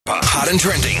Wrap-Up. Hot and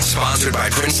Trending, sponsored by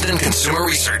Princeton Consumer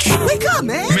Research. Wake up,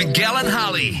 man. Miguel and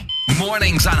Holly.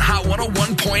 Mornings on Hot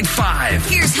 101.5.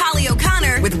 Here's Holly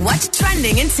O'Connor with What's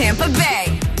Trending in Tampa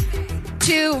Bay.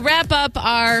 To wrap up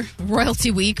our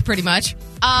royalty week, pretty much.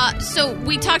 So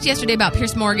we talked yesterday about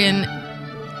Piers Morgan.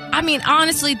 I mean,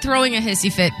 honestly, throwing a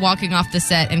hissy fit, walking off the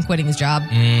set and quitting his job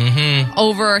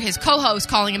over his co-host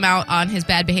calling him out on his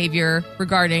bad behavior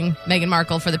regarding Meagan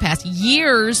Markle for the past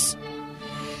years.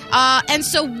 And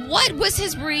so what was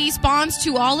his response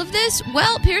to all of this?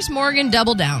 Well, Piers Morgan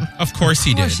doubled down. Of course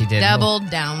he did. Doubled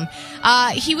down.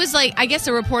 He was like, I guess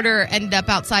a reporter ended up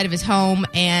outside of his home,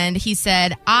 and he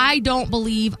said, I don't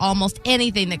believe almost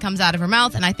anything that comes out of her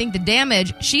mouth, and I think the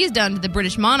damage she's done to the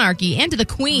British monarchy and to the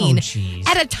Queen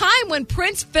at a time when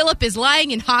Prince Philip is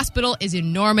lying in hospital is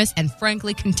enormous and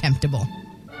frankly contemptible.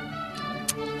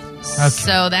 Okay.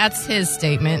 So that's his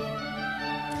statement.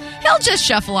 He'll just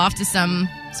shuffle off to some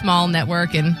small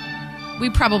network, and we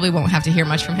probably won't have to hear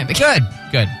much from him again.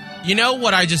 Good. You know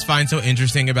what I just find so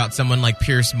interesting about someone like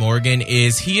Piers Morgan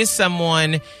is he is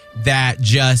someone that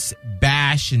just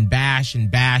bash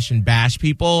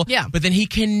people. Yeah. But then he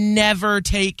can never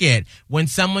take it when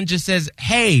someone just says,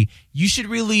 hey, you should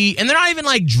really, and they're not even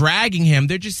like dragging him.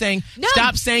 They're just saying,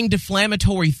 stop saying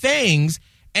defamatory things.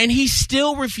 And he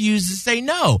still refuses to say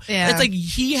no. Yeah. It's like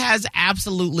he has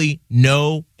absolutely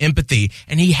no empathy.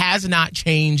 And he has not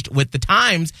changed with the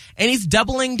times. And he's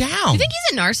doubling down. You think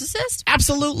he's a narcissist?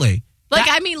 Absolutely. Like,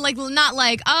 I mean, like, not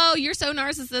like, oh, you're so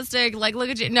narcissistic. Like, look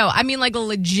at you. No, I mean, like a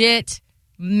legit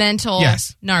mental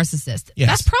narcissist. Yes.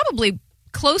 That's probably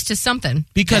close to something.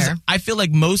 Because there. I feel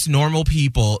like most normal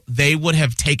people, they would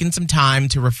have taken some time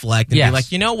to reflect and be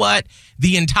like, you know what?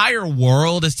 The entire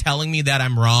world is telling me that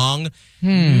I'm wrong.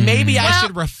 Maybe I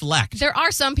should reflect. There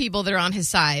are some people that are on his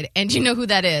side, and you know who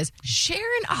that is?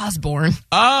 Sharon Osbourne.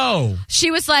 Oh. She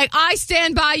was like, I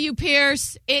stand by you,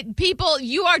 Piers. People,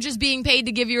 you are just being paid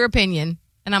to give your opinion.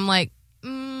 And I'm like,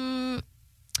 the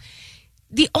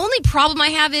only problem I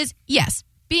have is, yes,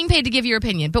 being paid to give your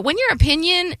opinion. But when your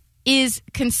opinion is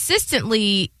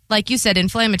consistently, like you said,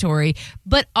 inflammatory,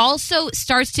 but also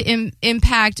starts to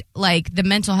impact like the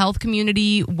mental health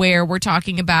community, where we're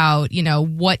talking about, you know,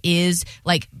 what is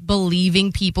like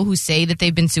believing people who say that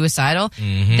they've been suicidal.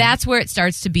 That's where it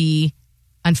starts to be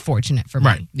unfortunate for me.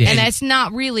 Right. Yeah. And it's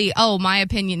not really, my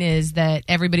opinion is that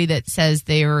everybody that says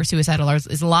they are suicidal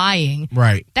is lying.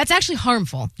 Right. That's actually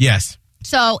harmful. Yes.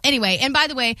 So anyway, and by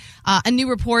the way, a new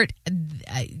report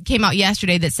came out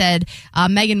yesterday that said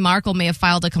Meagan Markle may have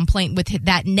filed a complaint with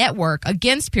that network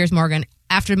against Piers Morgan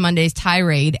after Monday's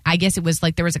tirade. I guess it was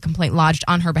like there was a complaint lodged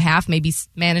on her behalf, maybe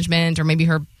management or maybe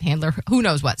her handler, who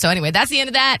knows what. So anyway, that's the end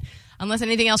of that. Unless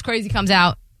anything else crazy comes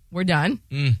out, we're done.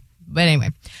 But anyway,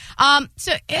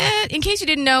 so in case you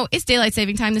didn't know, it's daylight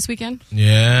saving time this weekend.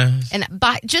 Yeah. And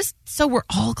just so we're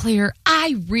all clear,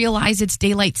 I realize it's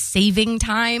daylight saving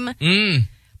time.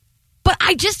 But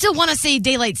I just still want to say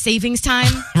daylight savings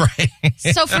time. Right.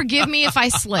 So forgive me if I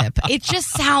slip. It just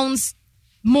sounds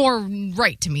more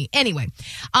right to me. Anyway,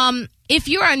 if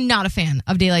you are not a fan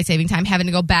of daylight saving time, having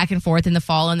to go back and forth in the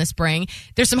fall and the spring,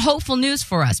 there's some hopeful news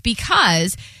for us,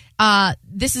 because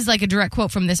this is like a direct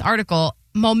quote from this article.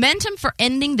 Momentum for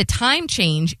ending the time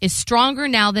change is stronger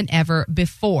now than ever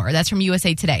before. That's from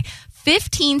USA Today.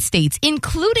 15 states,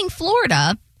 including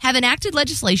Florida, have enacted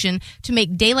legislation to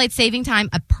make daylight saving time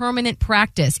a permanent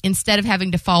practice instead of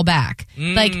having to fall back.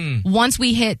 Like, once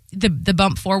we hit the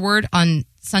bump forward on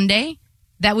Sunday,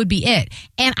 that would be it.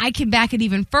 And I can back it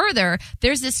even further.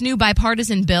 There's this new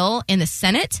bipartisan bill in the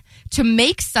Senate to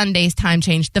make Sunday's time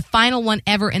change the final one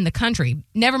ever in the country.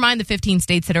 Never mind the 15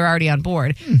 states that are already on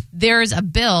board. There's a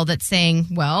bill that's saying,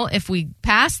 well, if we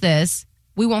pass this,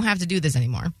 we won't have to do this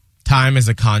anymore. Time is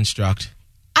a construct.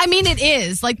 I mean, it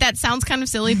is. Like, that sounds kind of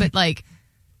silly, but like,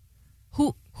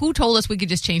 who told us we could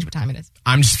just change what time it is?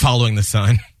 I'm just following the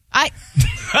sun. Right?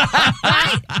 And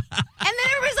then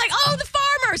everybody's like, oh, the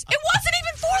farmers. It wasn't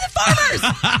even for the farmers.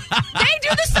 They do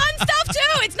the sun stuff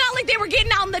too. It's not like they were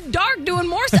getting out in the dark doing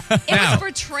more stuff. It was for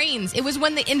trains. It was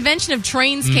when the invention of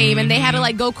trains came and they had to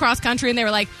like go cross country, and they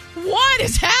were like, what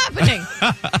is happening?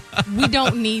 We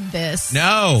don't need this.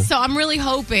 No. So I'm really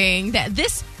hoping that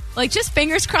this, like, just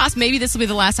fingers crossed, maybe this will be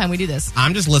the last time we do this.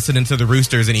 I'm just listening to the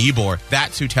roosters and Ybor.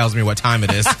 That's who tells me what time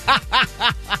it is.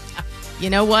 You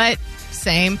know what?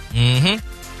 Same.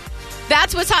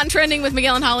 That's what's hot and trending with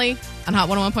Miguel and Holly on Hot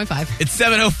 101.5. It's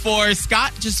 7:04.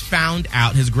 Scott just found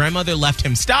out his grandmother left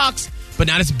him stocks, but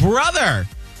not his brother.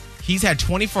 He's had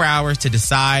 24 hours to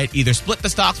decide, either split the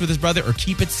stocks with his brother or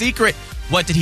keep it secret. What did he